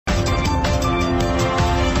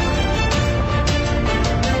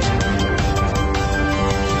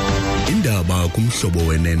kumhlobo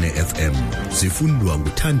wenene FM zifundwa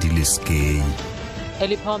nguThandile Skeyi.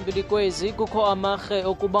 Eliphambili kwezi kukho amarhe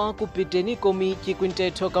okuba kubhideni komityi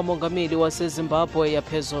kwintetho kamongameli wase Zimbabwe ya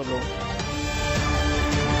phezolo.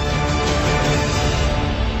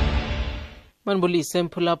 Manbulise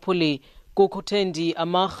mphulaphuli Kuthe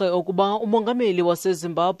amarhe okuba umongameli wase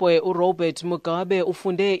Zimbabwe uRobert Mugabe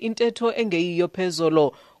ufunde intetho engeyiyo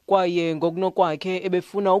phezolo kwaye ngokunokwakhe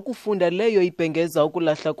ebefuna ukufunda leyo ibhengeza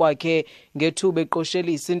ukulahla kwakhe ngethuba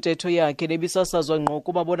eqoshelisa intetho yakhe nebisasazwa ngqo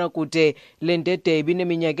kumabonakude le ndede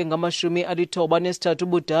ibineminyaka engama-93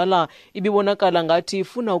 ubudala ibibonakala ngathi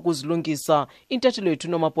ifuna ukuzilungisa. Intetho lethu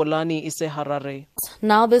noMapolani iseHarare.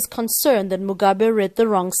 Now there's concern that Mugabe read the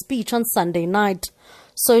wrong speech on Sunday night.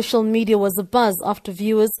 Social media was abuzz after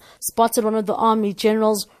viewers spotted one of the army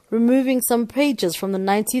generals removing some pages from the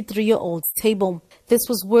 93-year-old's table. This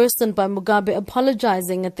was worsened by Mugabe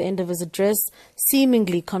apologizing at the end of his address,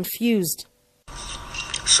 seemingly confused.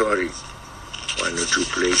 Sorry, one or two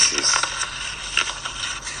places.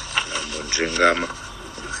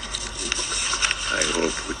 I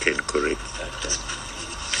hope we can correct that.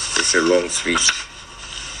 It's a long speech.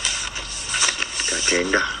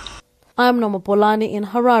 Tatenda. I'm Nomapolani in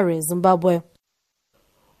Harare, Zimbabwe.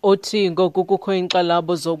 Othi ngoku kukho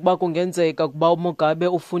inxalabo zokuba kungenzeka kuba uMugabe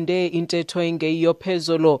ufunde intetho engeyiyo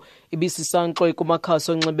phezolo ibisisankxwe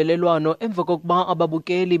kumakhasi onxibelelwano emva kokuba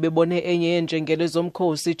ababukeli bebone enye yenjengele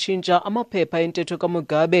zomkhosi itshintsha amaphepha entetho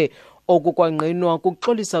kaMugabe okukwangqinwa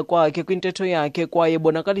kukuxolisa kwakhe kwintetho yakhe kwaye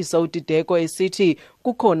bonakalisa udideko esithi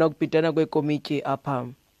kukhona ukubhidana kwekomityi apha.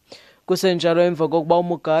 Kusenjalo emva kokuba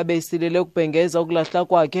uMugabe esilele ukubhengeza ukulahla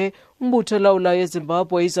kwakhe, umbutho olawulayo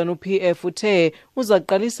eZimbabwe iZanu-PF uthe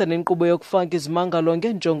uzaqalisa nenkqubo yokufaka izimangalo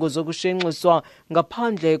ngeenjongo zokushenxiswa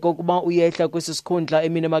ngaphandle kokuba uyehla kwesi sikhundla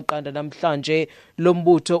emini amaqanda namhlanje. Lo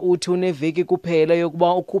mbutho uthi uneveki kuphela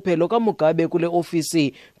yokuba ukhuphe lo kaMugabe kule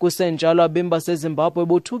ofisi. Kusenjalo abemi baseZimbabwe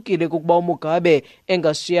bothukile kukuba uMugabe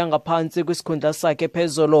engashiya ngaphantsi kwisikhundla sakhe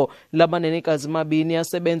phezolo. Lamanenekazi mabini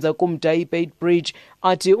asebenza kumda iBait Bridge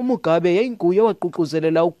athi uMugabe yayinguye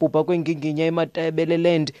waququzelela ukubhubha kwenginginya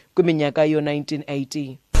eMatabeleland kwiminyaka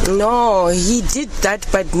yo-1980. No, he did that,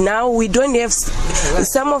 but now we don't have,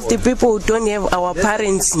 some of the people don't have our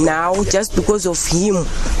parents now just because of him.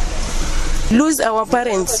 Lose our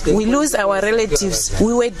parents, we lose our relatives.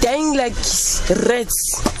 We were dying like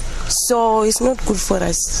rats, so it's not good for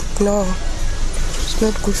us. No, it's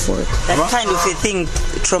not good for it. That kind of a thing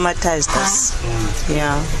traumatized us.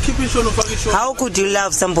 Yeah. How could you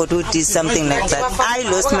love somebody who did something like that? I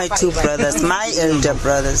lost my two brothers, my elder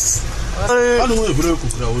brothers.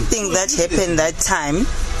 Thing that happened that time,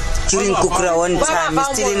 during Kukurawan time, is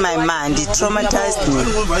still in my mind. It traumatized me.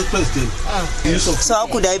 So how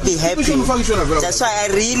could I be happy? That's why I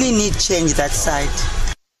really need change that side.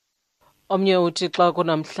 Omnye uthi xa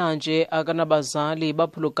kunamhlanje akanabazali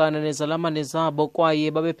baphulukana nezalamane zabo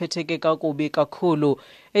kwaye babephetheke kakubi kakhulu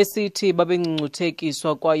esithi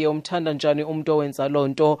babengcungcuthekiswa kwaye umthanda njani umuntu owenza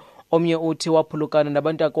lonto. Omnye uthi waphulukana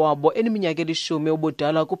nabantakwabo eneminyaka 10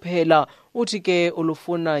 ubudala kuphela, uthi ke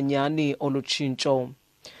ulufuna nyani olutshintsho.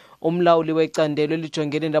 Umlawuli wecandelo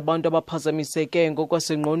elijongene nabantu abaphazamiseke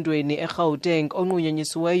ngokwasengqondweni eGauteng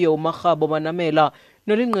onqunyanyisiweyo uMagabo Manamela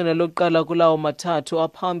nolingqina lokuqala kulawo mathathu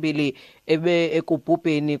aphambili ebe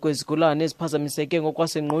ekubhubheni kwezigulane eziphazamiseke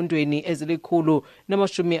ngokwasengqondweni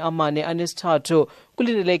ezili-143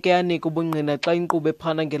 kulindeleke yanika ubungqina xa inkqubo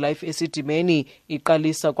ephana ngelife esidimeni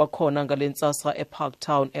iqalisa kwakhona ngalentsasa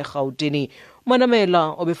eParktown eGauteng. Manamela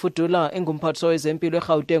obefudula engumphathiswa wezempilo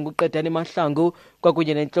eGauteng uQedani Mahlangu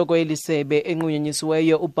kwakunye nentloko yelisebe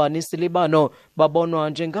enqunyanyisiweyo uBani Silibano babonwa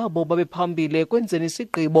njengabo babephambili kwenzeni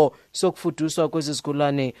isigqibo sokufuduswa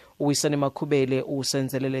kwezizigulane. Uwisane Makhubele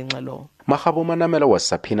usenzelele ngxelo. Mugabe Manamela was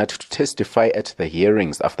subpoenaed to testify at the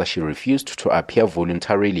hearings after she refused to appear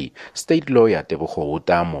voluntarily. State lawyer Tebogo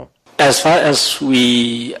Utamo. As far as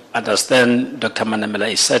we understand, Dr.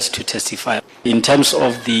 Manamela is set to testify. In terms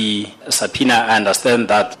of the subpoena, I understand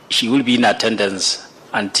that she will be in attendance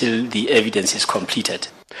until the evidence is completed.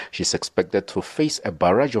 She's expected to face a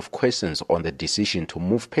barrage of questions on the decision to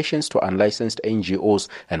move patients to unlicensed NGOs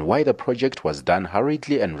and why the project was done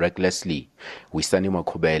hurriedly and recklessly. Wisani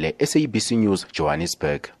Makhubele, SABC News,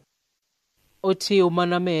 Johannesburg. Uthi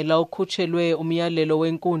uManamela ukhutshelwe umyalelo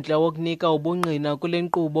wenkundla wokunika ubungqina kule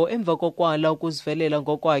nkqubo emva kokwala ukuzivelela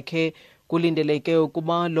ngokwakhe. Kulindeleke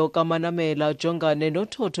ukuba lo kaManamela jongane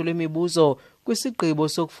nothotho lwemibuzo kwisigqibo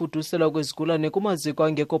sokufuduselwa kwezigulane kumaziko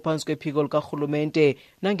angekho phantsi kwephiko likarhulumente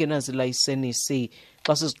nangenazilayisenisi.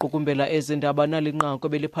 Xa siziqukumbela ezi ndaba nalinqaku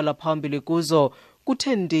ebeliphala phambili kuzo,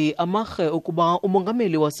 kuthe ndii amarhe ukuba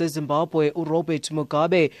umongameli waseZimbabwe uRobert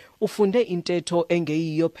Mugabe ufunde intetho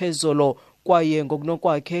engeyiyo phezolo kwaye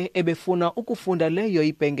ngokunokwakhe ebefuna ukufunda leyo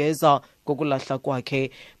ibhengeza ngokulahla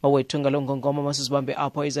kwakhe. Mawethu ngalo ngongoma masizibambe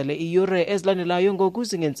apho izale iyure ezilandelayo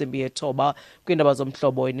ngokuzi ngentsimbi yethoba kwiindaba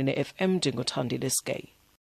zomhlobo wenene FM. Ndingothandile Skay.